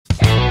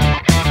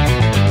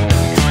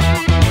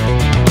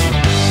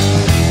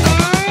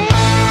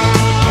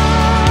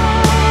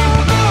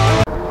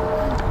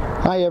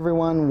Hi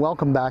everyone,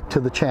 welcome back to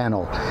the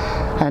channel.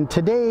 And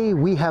today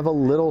we have a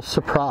little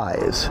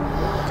surprise.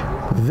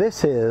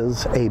 This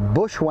is a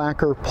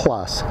Bushwacker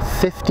Plus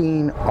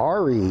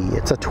 15RE.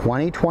 It's a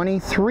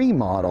 2023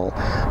 model,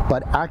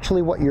 but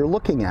actually what you're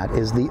looking at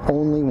is the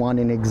only one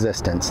in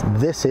existence.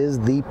 This is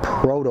the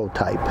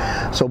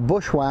prototype. So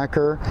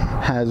Bushwacker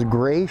has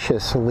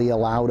graciously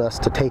allowed us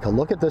to take a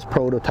look at this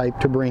prototype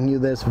to bring you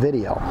this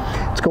video.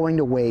 It's going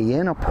to weigh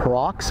in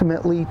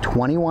approximately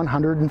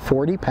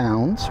 2,140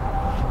 pounds.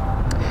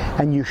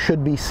 And you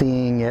should be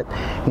seeing it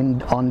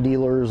on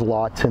dealers'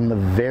 lots in the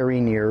very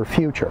near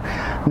future.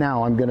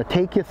 Now, I'm going to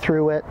take you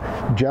through it.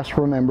 Just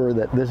remember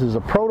that this is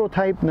a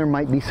prototype and there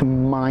might be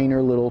some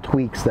minor little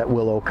tweaks that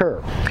will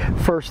occur.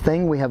 First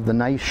thing, we have the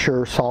nice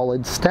sure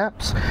solid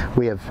steps.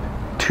 We have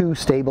two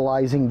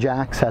stabilizing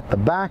jacks at the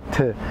back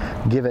to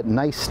give it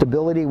nice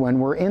stability when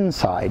we're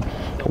inside.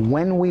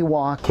 When we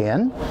walk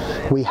in,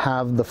 we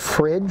have the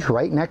fridge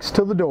right next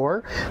to the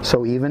door,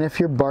 so even if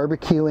you're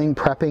barbecuing,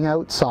 prepping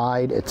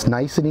outside, it's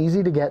nice and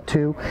easy to get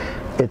to.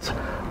 It's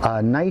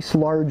a nice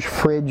large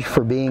fridge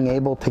for being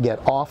able to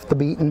get off the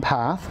beaten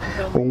path.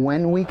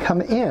 When we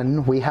come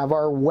in, we have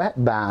our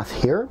wet bath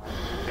here.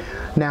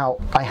 Now,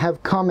 I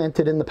have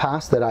commented in the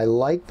past that I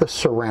like the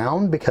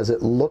surround because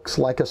it looks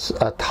like a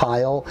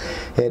tile.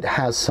 It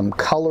has some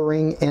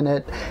coloring in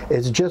it.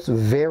 It's just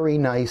very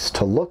nice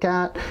to look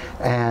at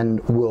and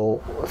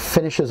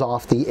finishes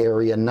off the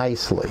area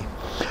nicely.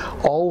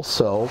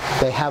 Also,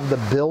 they have the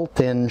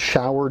built-in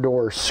shower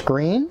door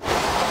screen,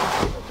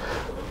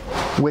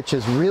 which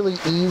is really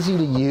easy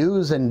to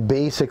use and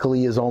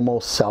basically is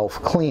almost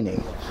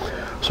self-cleaning.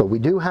 So we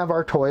do have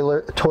our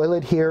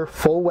toilet here,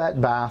 full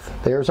wet bath.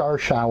 There's our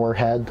shower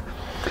head,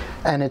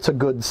 and it's a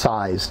good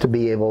size to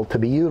be able to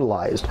be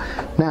utilized.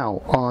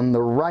 Now, on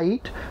the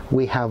right,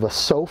 we have a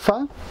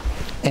sofa,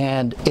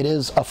 and it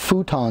is a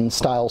futon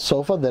style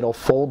sofa that'll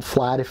fold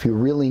flat if you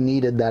really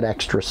needed that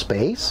extra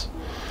space.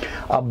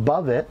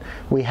 Above it,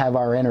 we have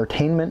our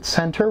entertainment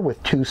center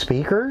with two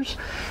speakers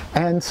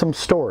and some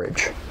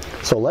storage.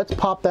 So let's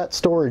pop that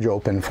storage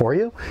open for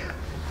you.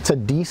 It's a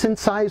decent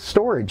sized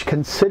storage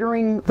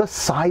considering the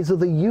size of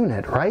the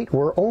unit, right?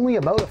 We're only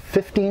about a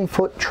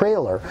 15-foot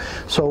trailer,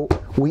 so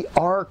we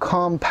are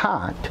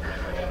compact.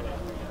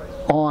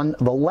 On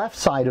the left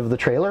side of the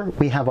trailer,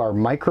 we have our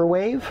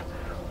microwave,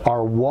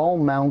 our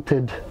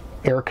wall-mounted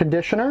air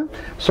conditioner,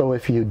 so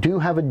if you do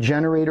have a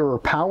generator or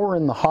power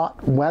in the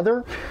hot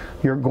weather,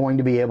 you're going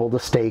to be able to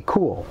stay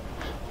cool.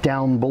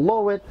 Down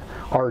below it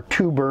are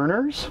two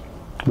burners,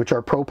 which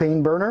are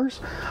propane burners,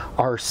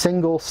 our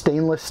single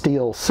stainless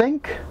steel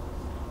sink,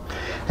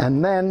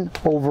 and then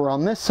over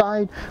on this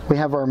side we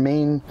have our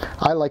main,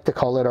 I like to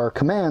call it our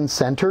command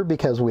center,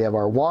 because we have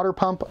our water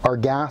pump, our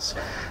gas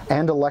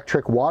and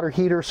electric water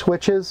heater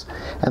switches,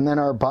 and then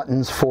our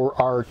buttons for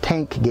our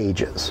tank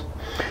gauges.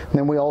 And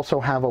then we also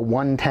have a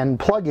 110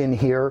 plug-in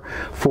here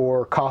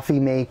for coffee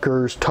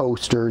makers,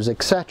 toasters,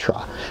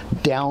 etc.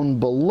 Down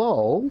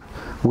below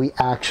we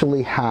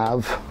actually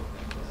have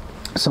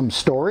some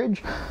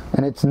storage,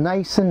 and it's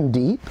nice and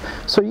deep,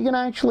 so you can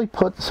actually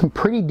put some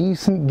pretty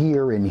decent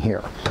gear in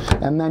here.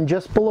 And then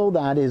just below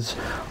that is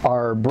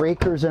our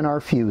breakers and our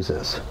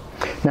fuses.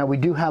 Now, we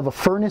do have a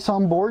furnace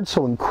on board,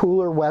 so in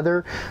cooler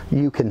weather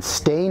you can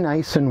stay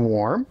nice and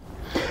warm.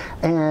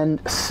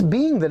 And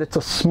being that it's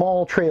a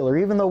small trailer,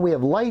 even though we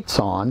have lights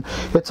on,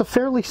 it's a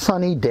fairly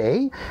sunny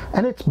day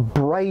and it's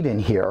bright in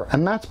here,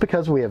 and that's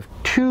because we have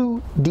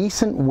two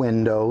decent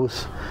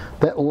windows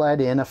that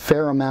let in a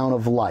fair amount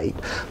of light,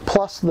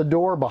 plus the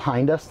door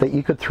behind us that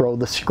you could throw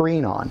the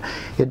screen on.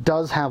 It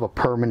does have a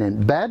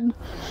permanent bed,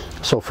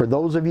 so for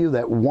those of you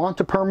that want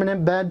a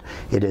permanent bed,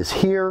 it is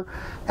here,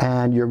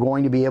 and you're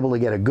going to be able to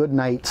get a good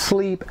night's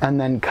sleep. And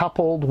then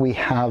coupled, we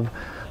have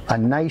a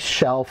nice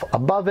shelf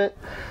above it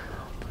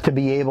to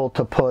be able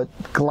to put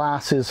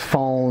glasses,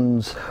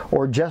 phones,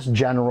 or just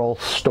general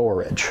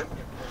storage.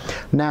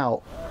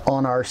 Now,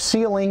 on our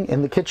ceiling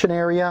in the kitchen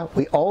area,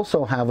 we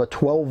also have a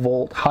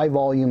 12-volt high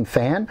volume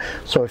fan,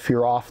 so if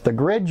you're off the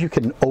grid, you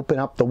can open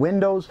up the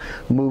windows,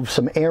 move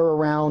some air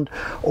around,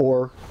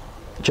 or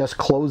just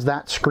close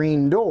that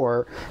screen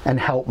door and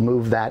help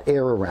move that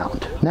air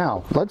around.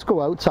 Now, let's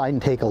go outside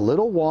and take a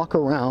little walk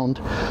around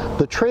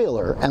the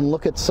trailer and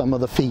look at some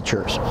of the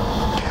features.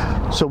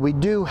 So we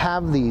do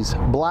have these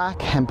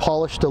black and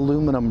polished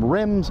aluminum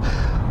rims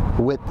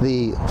with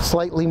the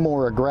slightly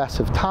more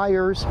aggressive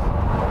tires.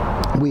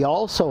 We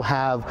also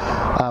have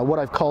what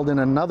I've called in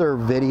another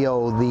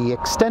video the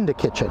Extend-A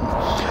Kitchen.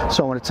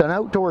 So when it's an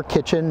outdoor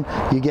kitchen,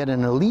 you get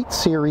an Elite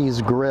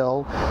Series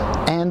grill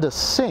and a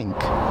sink.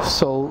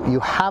 So you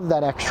have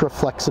that extra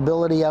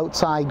flexibility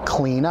outside,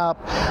 clean up.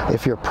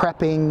 If you're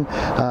prepping,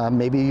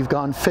 maybe you've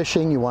gone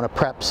fishing, you want to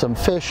prep some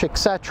fish,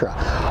 etc.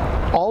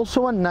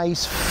 Also a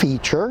nice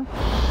feature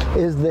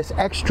is this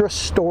extra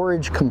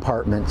storage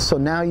compartment. So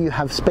now you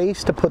have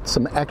space to put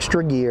some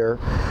extra gear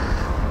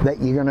that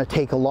you're going to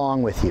take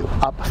along with you.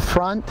 Up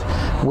front,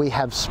 we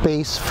have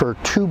space for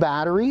two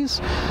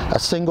batteries, a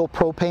single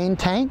propane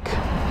tank,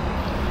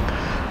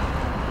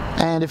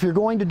 And if you're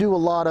going to do a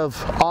lot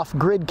of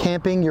off-grid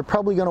camping, you're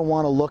probably going to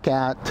want to look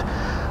at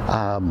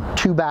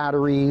 2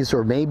 batteries,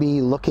 or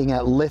maybe looking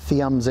at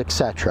lithiums,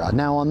 etc.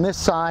 Now on this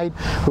side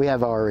we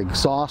have our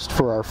exhaust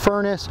for our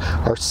furnace,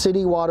 our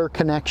city water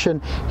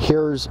connection,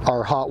 here's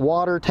our hot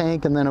water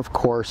tank, and then of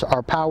course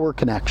our power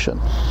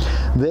connection.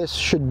 This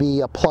should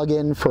be a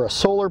plug-in for a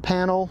solar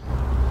panel.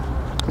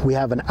 We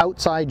have an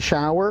outside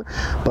shower,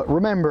 but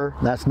remember,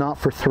 that's not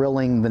for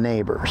thrilling the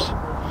neighbors.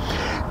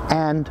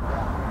 And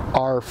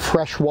our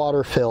fresh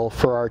water fill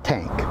for our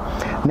tank.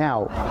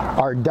 Now,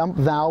 our dump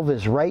valve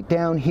is right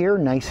down here,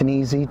 nice and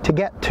easy to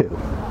get to.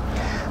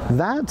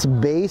 That's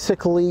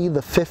basically the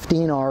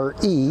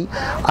 15RE.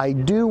 I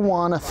do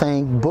want to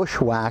thank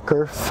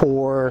Bushwacker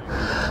for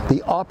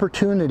the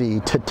opportunity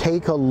to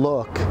take a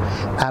look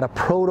at a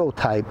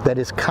prototype that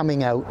is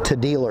coming out to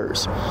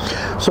dealers.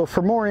 So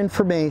for more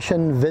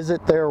information,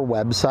 visit their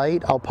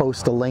website. I'll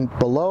post a link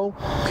below.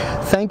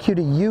 Thank you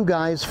to you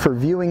guys for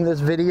viewing this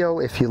video.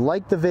 If you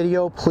like the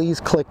video, please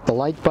click the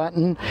like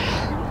button.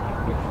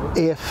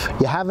 If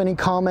you have any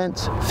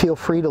comments, feel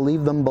free to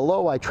leave them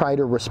below. I try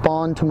to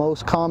respond to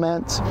most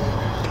comments.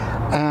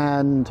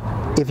 And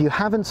if you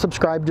haven't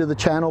subscribed to the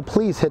channel,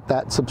 please hit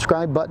that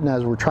subscribe button,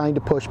 as we're trying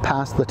to push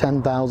past the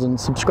 10,000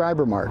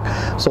 subscriber mark.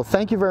 So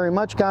thank you very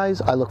much,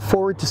 guys. I look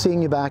forward to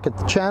seeing you back at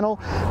the channel.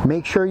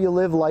 Make sure you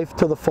live life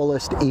to the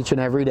fullest each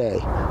and every day.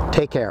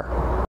 Take care.